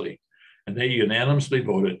seriously, and they unanimously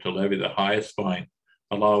voted to levy the highest fine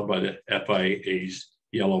allowed by the FIA's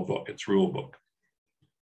Yellow Book, its rule book.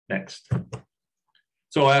 Next.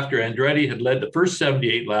 So after Andretti had led the first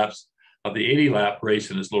 78 laps of the 80-lap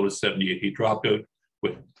race in his Lotus 78, he dropped out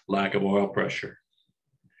with lack of oil pressure.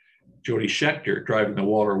 Jody Scheckter, driving the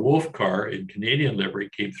Walter Wolf car in Canadian livery,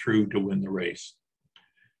 came through to win the race.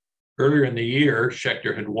 Earlier in the year,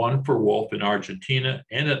 Scheckter had won for Wolf in Argentina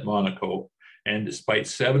and at Monaco, and despite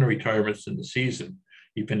 7 retirements in the season,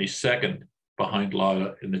 he finished second behind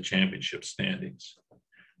Lauda in the championship standings.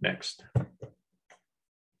 Next.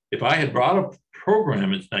 If I had brought a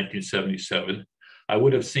program in 1977, I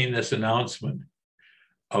would have seen this announcement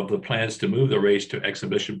of the plans to move the race to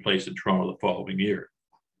Exhibition Place in Toronto the following year.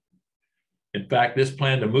 In fact, this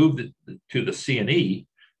plan to move to the C&E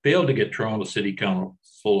failed to get Toronto City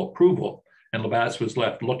Council approval, and Labatt was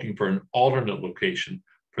left looking for an alternate location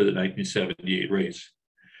for the 1978 race.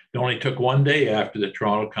 It only took one day after the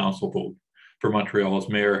Toronto Council vote for Montreal's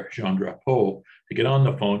Mayor Jean Drapeau to get on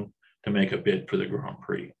the phone to make a bid for the Grand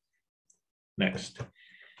Prix. Next.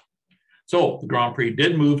 So the Grand Prix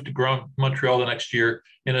did move to Montreal the next year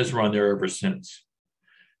and has run there ever since.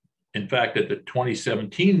 In fact, at the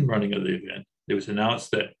 2017 running of the event, it was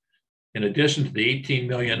announced that in addition to the $18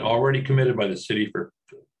 million already committed by the city for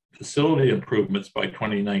facility improvements by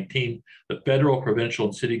 2019, the federal, provincial,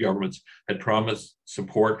 and city governments had promised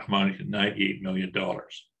support amounting to $98 million.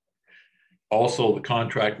 Also, the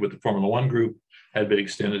contract with the Formula One group had been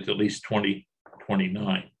extended to at least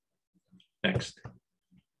 2029. Next.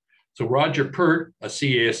 So Roger Pert, a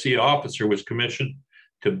CASC officer, was commissioned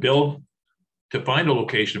to find a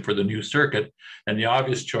location for the new circuit, and the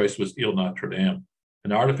obvious choice was Ile Notre Dame,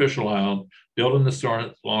 an artificial island built in the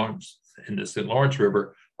St. Lawrence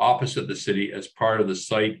River opposite the city as part of the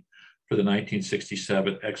site for the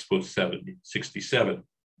 1967 Expo 67.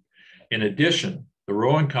 In addition, the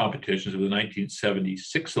rowing competitions of the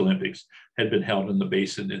 1976 Olympics had been held in the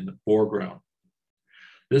basin in the foreground.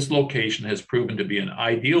 This location has proven to be an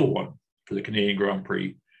ideal one for the Canadian Grand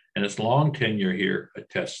Prix, and its long tenure here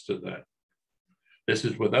attests to that. This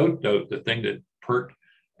is without doubt the thing that Pert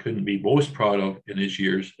couldn't be most proud of in his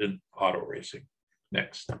years in auto racing.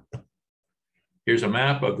 Next. Here's a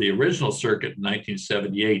map of the original circuit in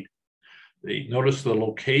 1978. Notice the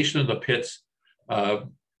location of the pits to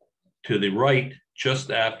the right,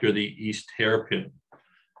 just after the east hairpin.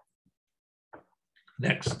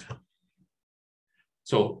 Next.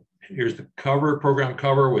 So here's the program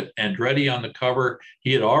cover with Andretti on the cover.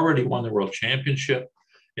 He had already won the World Championship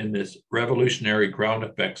in this revolutionary ground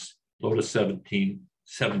effects Lotus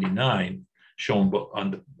 1779, shown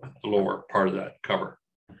on the lower part of that cover.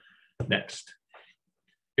 Next.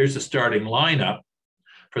 Here's the starting lineup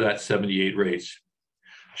for that 78 race.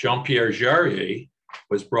 Jean-Pierre Jarier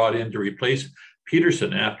was brought in to replace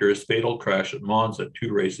Peterson after his fatal crash at Monza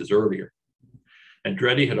 2 races earlier.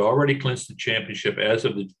 Andretti had already clinched the championship as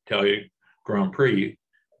of the Italian Grand Prix,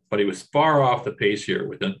 but he was far off the pace here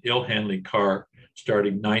with an ill-handling car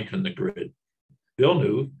starting 9th in the grid.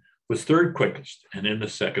 Villeneuve was 3rd quickest and in the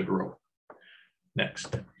 2nd row.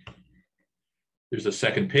 Next. There's a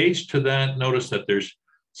second page to that. Notice that there's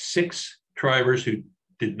 6 drivers who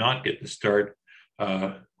did not get the start.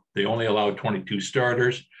 They only allowed 22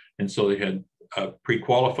 starters, and so they had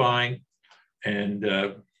pre-qualifying,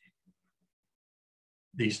 and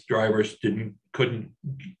these drivers couldn't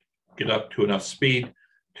get up to enough speed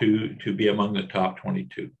to be among the top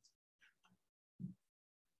 22.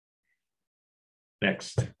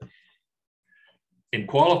 Next. In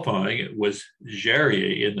qualifying, it was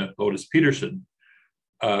Jarier in the Lotus Peterson,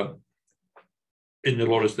 in the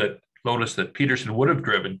Lotus that Peterson would have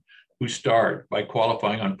driven, who starred by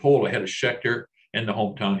qualifying on pole ahead of Scheckter and the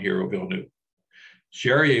hometown hero Villeneuve.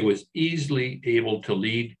 Jarier was easily able to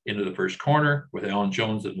lead into the first corner, with Alan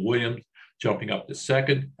Jones and Williams jumping up to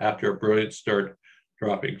second after a brilliant start,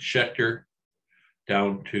 dropping Scheckter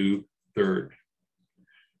down to third.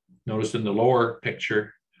 Notice in the lower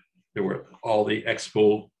picture, there were all the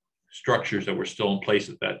expo structures that were still in place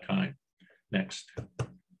at that time. Next.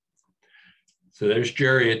 So there's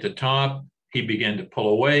Jerry at the top. He began to pull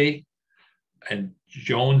away, and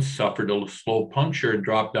Jones suffered a slow puncture and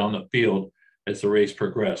dropped down the field as the race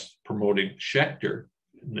progressed, promoting Scheckter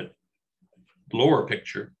in the lower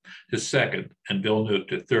picture to second and Villeneuve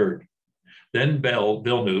to third. Then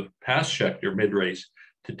Villeneuve passed Scheckter mid-race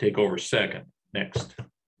to take over second. Next.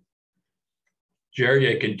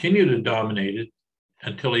 Jarier continued to dominate it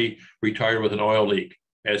until he retired with an oil leak,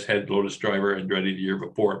 as had Lotus driver Andretti the year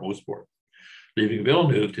before at Mosport, leaving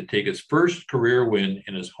Villeneuve to take his first career win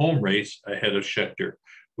in his home race ahead of Scheckter,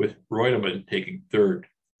 with Reutemann taking third.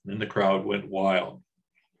 Then the crowd went wild.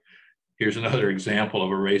 Here's another example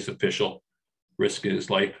of a race official risking his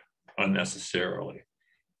life unnecessarily.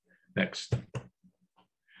 Next.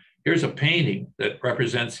 Here's a painting that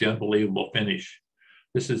represents the unbelievable finish.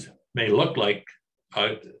 This may look like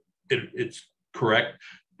it's correct,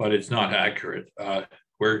 but it's not accurate.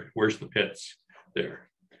 Where's the pits? There.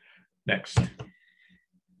 Next.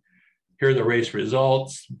 Here are the race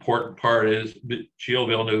results. Important part is Gilles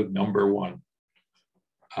Villeneuve, number one.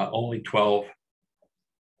 Only 12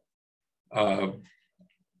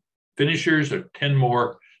 finishers, or 10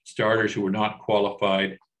 more starters who were not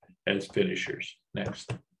qualified as finishers.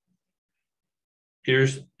 Next.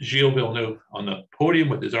 Here's Gilles Villeneuve on the podium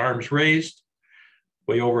with his arms raised.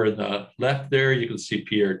 Way over in the left there, you can see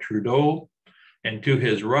Pierre Trudeau. And to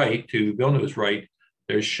his right, to Villeneuve's right,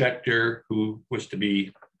 there's Scheckter, who was to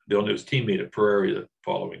be Villeneuve's teammate at Ferrari the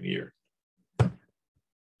following year.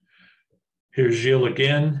 Here's Gilles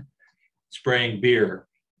again, spraying beer.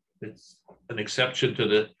 It's an exception to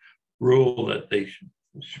the rule that they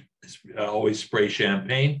always spray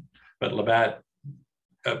champagne, but Labatt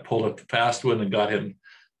pulled up the fast one and got him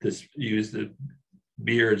to use the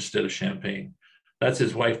beer instead of champagne. That's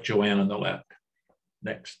his wife, Joanne, on the left.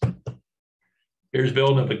 Next. Here's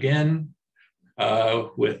Villeneuve again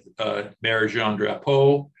with Mayor Jean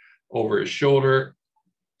Drapeau over his shoulder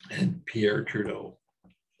and Pierre Trudeau.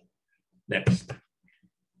 Next.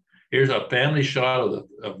 Here's a family shot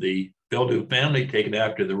of the Villeneuve family taken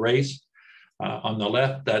after the race. On the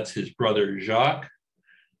left, that's his brother Jacques,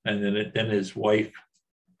 and then his wife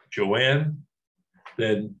Joanne,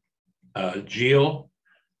 then Gilles,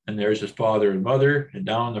 and there's his father and mother, and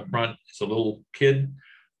down in the front is a little kid.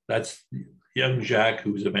 That's young Jacques,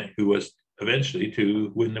 who was eventually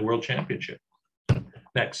to win the world championship.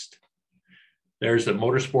 Next. There's a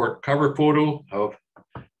motorsport cover photo of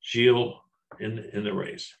Gilles in the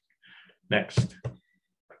race. Next.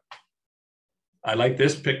 I like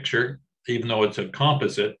this picture, even though it's a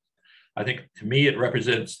composite. I think, to me, it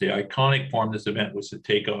represents the iconic form this event was to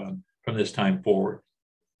take on from this time forward.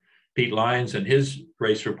 Pete Lyons, in his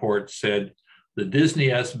race report, said, "The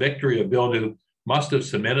Disney-esque victory of Villeneuve must have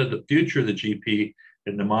cemented the future of the GP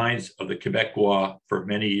in the minds of the Quebecois for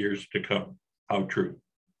many years to come." How true.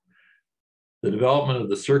 The development of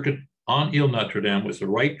the circuit on Ile Notre Dame was the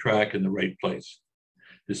right track in the right place.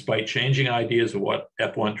 Despite changing ideas of what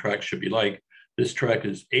F1 tracks should be like, this track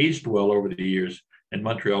has aged well over the years, and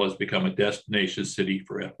Montreal has become a destination city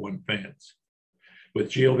for F1 fans. With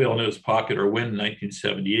Gilles Villeneuve's pocket win in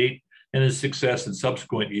 1978 and his success in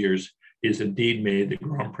subsequent years, he has indeed made the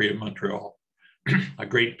Grand Prix of Montreal a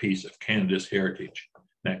great piece of Canada's heritage.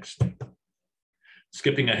 Next.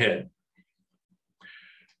 Skipping ahead.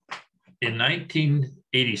 In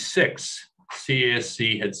 1986,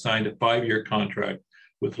 CASC had signed a 5-year contract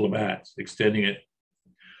with Labatt, extending it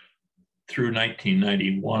through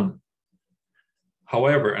 1991.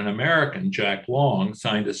 However, an American, Jack Long,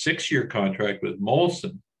 signed a 6-year contract with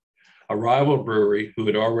Molson, a rival brewery who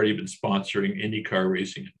had already been sponsoring IndyCar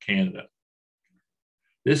racing in Canada.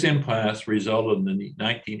 This impasse resulted in the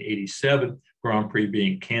 1987 Grand Prix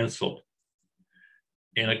being canceled.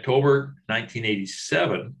 In October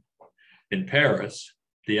 1987, in Paris,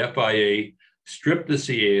 the FIA stripped the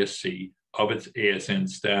CASC of its ASN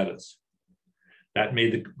status. That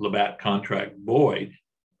made the Labatt contract void.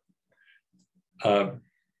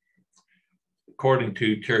 According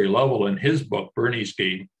to Terry Lovell in his book, Bernie's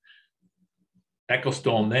Gate,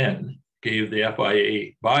 Ecclestone then gave the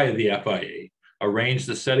FIA, arranged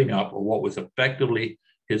the setting up of what was effectively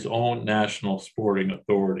his own national sporting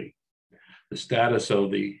authority. The status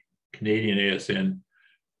of the Canadian ASN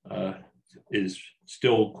is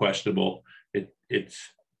still questionable. It's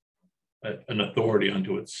an authority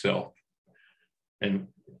unto itself. And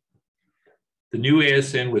the new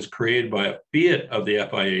ASN was created by a fiat of the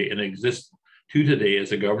FIA and exists to today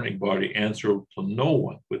as a governing body answerable to no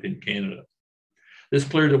one within Canada. This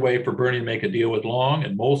cleared the way for Bernie to make a deal with Long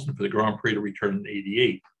and Molson for the Grand Prix to return in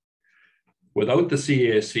 '88. Without the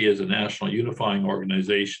CASC as a national unifying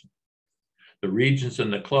organization, the regions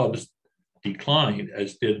and the clubs declined,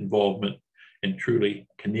 as did involvement in truly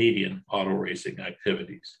Canadian auto racing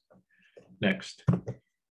activities. Next.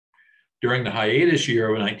 During the hiatus year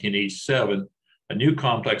of 1987, a new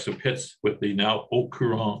complex of pits with the now Au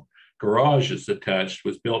Courant garages attached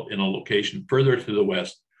was built in a location further to the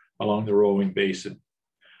west along the Rowing Basin.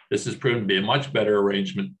 This has proven to be a much better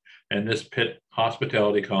arrangement, and this pit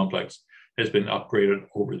hospitality complex has been upgraded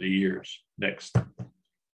over the years. Next.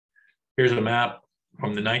 Here's a map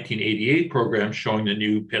from the 1988 program showing the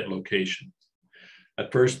new pit location.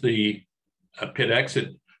 At first, the pit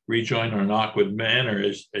exit rejoined on Knockwood Manor,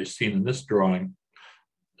 as seen in this drawing.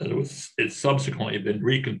 It's subsequently been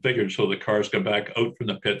reconfigured so the cars go back out from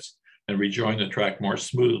the pits and rejoin the track more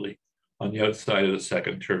smoothly on the outside of the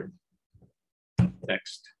second turn.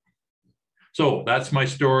 Next. So that's my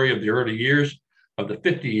story of the early years of the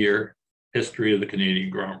 50-year history of the Canadian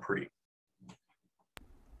Grand Prix.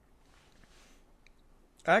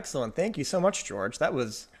 Excellent. Thank you so much, George.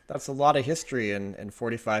 That's a lot of history in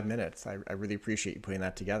 45 minutes. I really appreciate you putting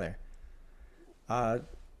that together.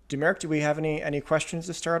 Demeric, do we have any questions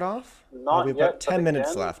to start off? Not we've yet, got 10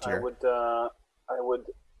 minutes left here. I would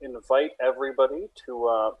invite everybody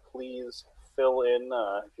to please fill in.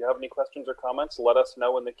 If you have any questions or comments, let us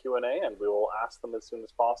know in the Q&A and we will ask them as soon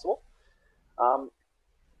as possible.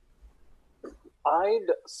 I'd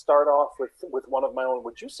start off with one of my own.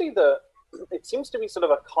 Would you say it seems to be sort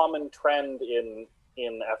of a common trend in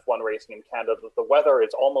F1 racing in Canada that the weather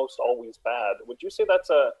is almost always bad. Would you say that's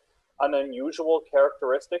an unusual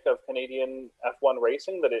characteristic of Canadian F1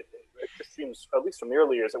 racing, that it just seems, at least from the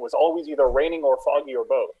early years, it was always either raining or foggy or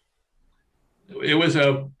both? It was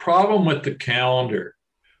a problem with the calendar.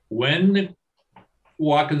 When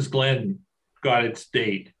Watkins Glen got its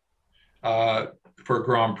date for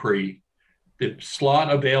Grand Prix, the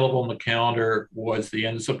slot available in the calendar was the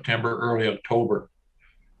end of September, early October.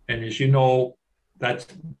 And as you know, that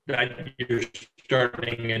you're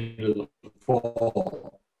starting into the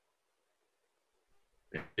fall.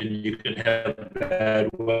 And you can have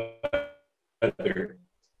bad weather.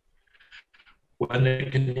 When the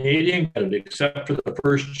Canadian got it, except for the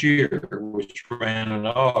first year, which ran in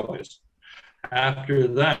August, after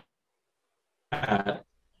that,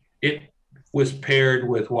 it was paired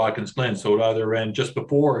with Watkins Glen. So it either ran just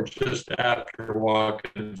before or just after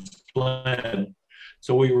Watkins Glen.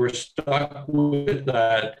 So we were stuck with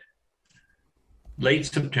that late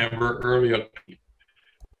September, early October.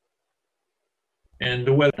 And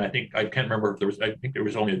the weather, I can't remember if there was, I think there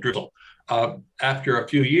was only a drizzle. After a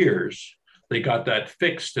few years, they got that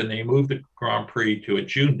fixed and they moved the Grand Prix to a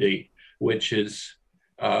June date, which has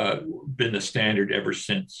been the standard ever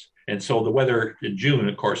since. And so the weather in June,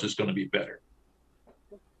 of course, is going to be better.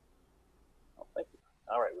 Well, thank you.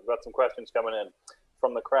 All right, we've got some questions coming in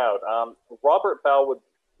from the crowd. Robert Bell would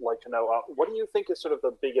like to know, what do you think is sort of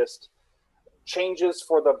the biggest changes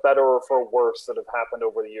for the better or for worse that have happened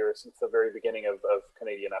over the years since the very beginning of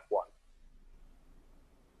Canadian F1?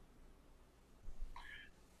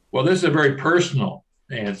 Well, this is a very personal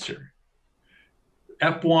answer.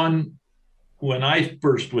 F1, when I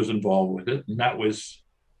first was involved with it, and that was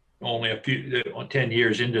only 10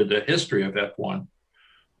 years into the history of F1,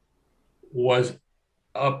 was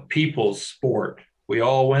a people's sport. We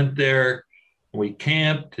all went there, we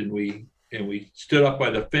camped, and we stood up by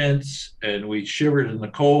the fence, and we shivered in the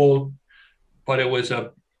cold, but it was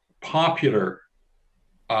a popular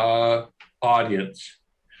audience.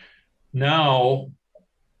 Now,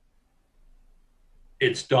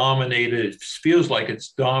 it's dominated, it feels like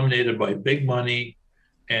it's dominated by big money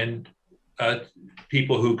and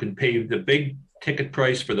people who can pay the big ticket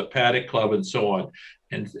price for the Paddock Club and so on,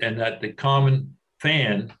 and that the common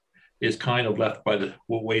fan is kind of left by the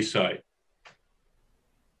wayside.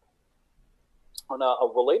 On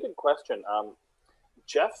a related question,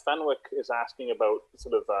 Jeff Fenwick is asking about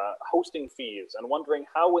sort of hosting fees and wondering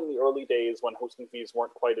how in the early days when hosting fees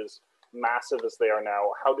weren't quite as massive as they are now,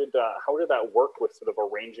 how did that work with sort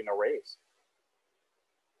of arranging a race?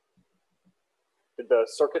 Did the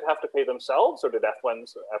circuit have to pay themselves, or did F1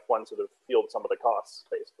 sort of field some of the costs,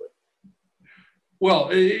 basically? Well,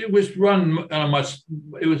 it was run on a much.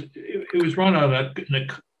 It was run on a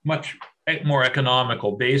much more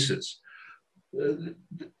economical basis.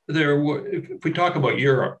 There were, if we talk about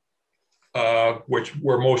Europe,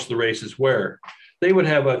 where most of the races were, they would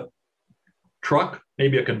have a truck,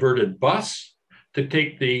 maybe a converted bus, to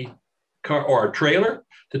take the car, or a trailer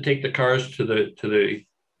to take the cars to the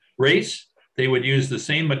race. They would use the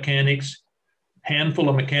same mechanics, handful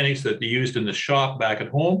of mechanics that they used in the shop back at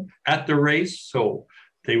home at the race. So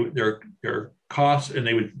their costs, and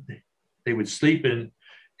they would sleep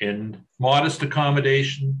in modest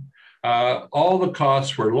accommodation. All the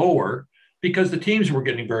costs were lower because the teams were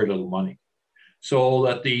getting very little money. So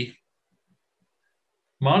that the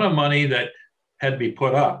amount of money that had to be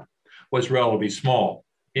put up was relatively small.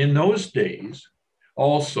 In those days,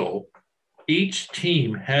 also, each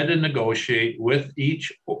team had to negotiate with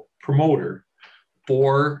each promoter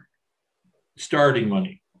for starting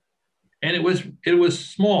money. And it was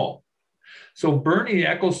small. So Bernie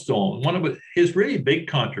Ecclestone, one of his really big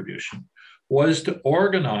contribution was to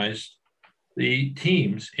organize the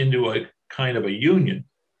teams into a kind of a union,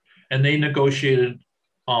 and they negotiated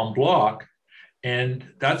en bloc, and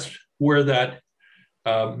that's where that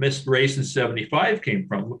missed race in 75 came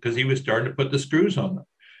from, because he was starting to put the screws on them.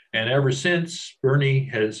 And ever since, Bernie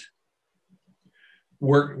has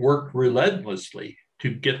worked relentlessly to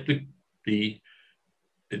get the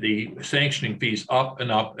sanctioning fees up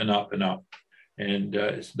and up and up and up. And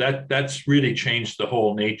that's really changed the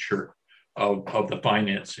whole nature of the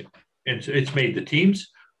financing. And it's made the teams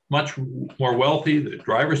much more wealthy, the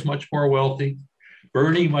drivers much more wealthy,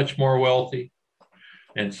 Bernie much more wealthy,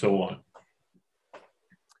 and so on.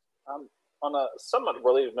 On a somewhat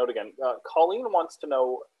related note again, Colleen wants to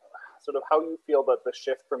know sort of how you feel about the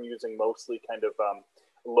shift from using mostly kind of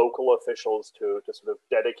local officials to sort of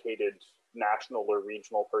dedicated national or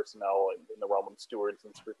regional personnel in the realm of stewards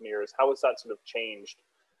and scrutineers. How has that sort of changed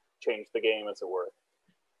the game, as it were?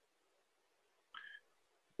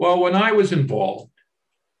 Well, when I was involved,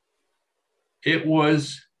 it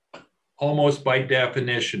was almost by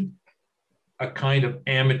definition a kind of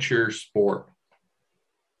amateur sport.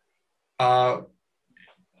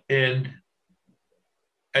 And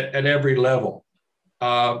at every level.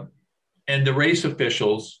 And the race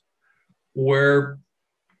officials were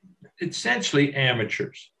essentially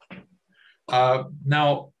amateurs.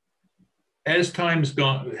 Now, as time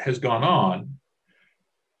has gone on,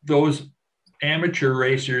 those amateur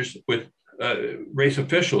racers with race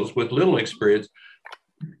officials with little experience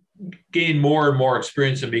gained more and more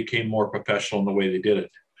experience and became more professional in the way they did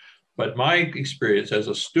it. But my experience as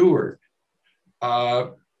a steward,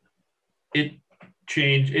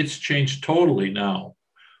 it's changed totally now,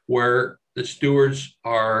 where the stewards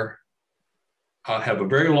have a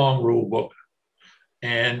very long rule book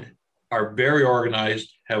and are very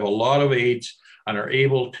organized, have a lot of aids, and are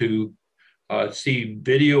able to see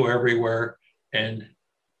video everywhere. And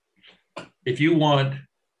if you want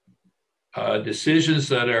decisions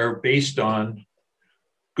that are based on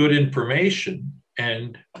good information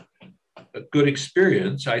and a good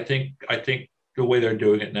experience, I think the way they're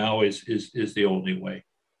doing it now is the only way.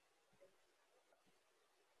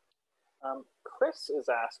 Chris is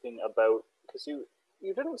asking about, because you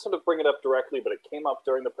didn't sort of bring it up directly, but it came up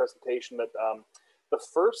during the presentation that the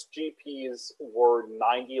first GPs were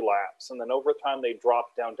 90 laps, and then over time they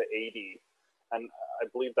dropped down to 80. And I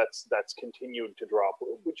believe that's continued to drop.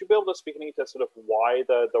 Would you be able to speak any to sort of why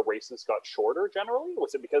the races got shorter generally?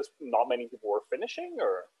 Was it because not many people were finishing,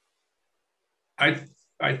 or?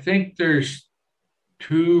 I think there's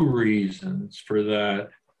two reasons for that.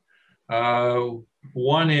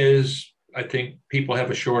 One is, I think people have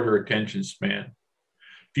a shorter attention span.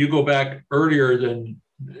 If you go back earlier than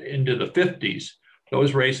into the 50s,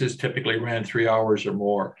 those races typically ran 3 hours or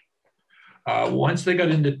more. Once they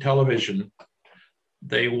got into television,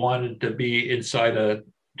 they wanted to be inside a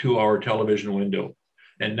 2-hour television window.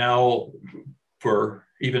 And now, for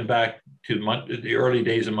even back to the early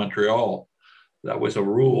days in Montreal, that was a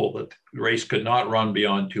rule that the race could not run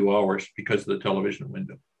beyond 2 hours because of the television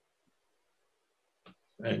window.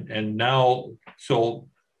 And now, so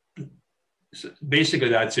basically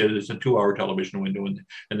that's it. It's a 2-hour television window,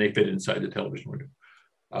 and they fit inside the television window.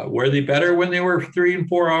 Were they better when they were 3 and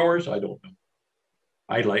 4 hours? I don't know.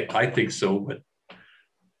 I think so, but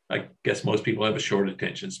I guess most people have a short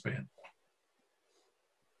attention span.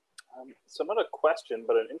 So not a question,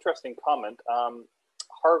 but an interesting comment.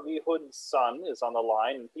 Harvey Hood's son is on the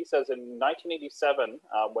line, and he says in 1987,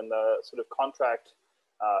 when the sort of contract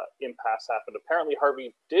impasse happened, apparently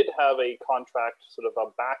Harvey did have a contract, sort of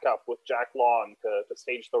a backup with Jack Long to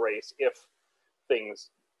stage the race if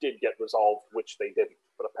things did get resolved, which they didn't.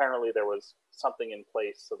 But apparently there was something in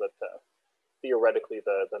place so that theoretically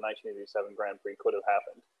the 1987 Grand Prix could have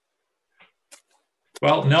happened.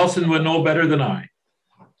 Well, Nelson would know better than I.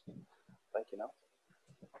 Thank you, Nelson.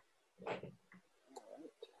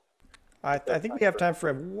 I think we have time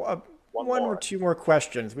for one or two more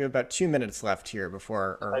questions. We have about 2 minutes left here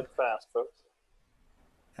before. Type fast, folks.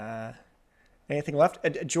 Anything left?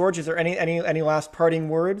 George, is there any last parting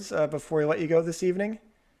words before we let you go this evening?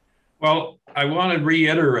 Well, I want to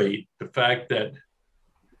reiterate the fact that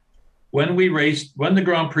when the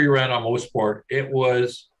Grand Prix ran on Mosport, it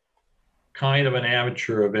was kind of an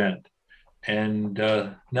amateur event. And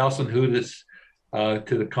Nelson Hudis, to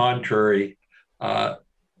the contrary,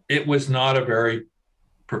 it was not a very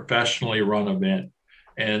professionally run event.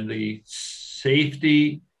 And the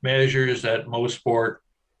safety measures at Mosport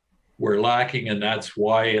were lacking, and that's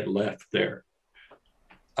why it left there.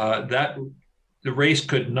 That the race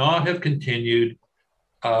could not have continued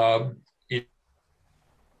far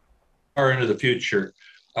into the future,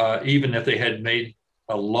 even if they had made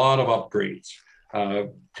a lot of upgrades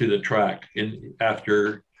to the track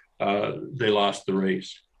after they lost the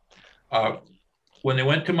race. When they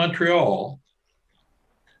went to Montreal,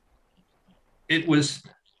 it was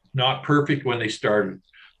not perfect when they started,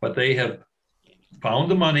 but they have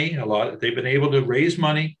found the money they've been able to raise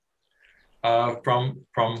money from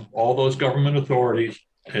all those government authorities,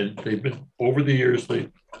 and they've been, over the years, they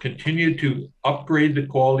continued to upgrade the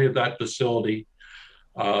quality of that facility,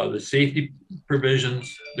 the safety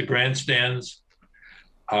provisions, the grandstands,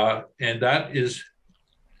 and that is,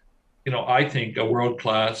 I think, a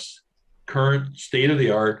world-class, current,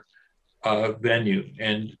 state-of-the-art venue.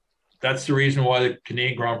 And that's the reason why the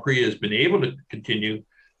Canadian Grand Prix has been able to continue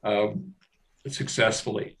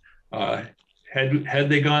successfully. Had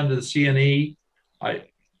they gone to the CNE,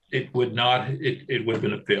 it would have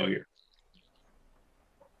been a failure.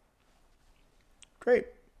 Great.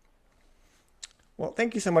 Well,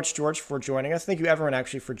 thank you so much, George, for joining us. Thank you, everyone,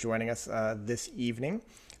 actually, for joining us this evening.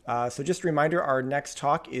 So just a reminder, our next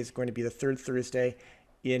talk is going to be the third Thursday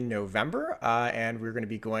in November, and we're going to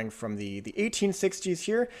be going from the 1860s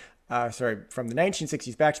here, from the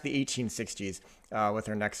 1960s back to the 1860s with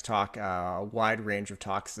our next talk, a wide range of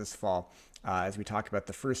talks this fall as we talk about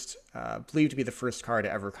the first, believed to be the first car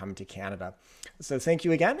to ever come to Canada. So thank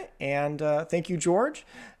you again, and thank you, George,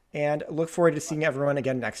 and look forward to seeing everyone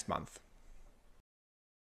again next month.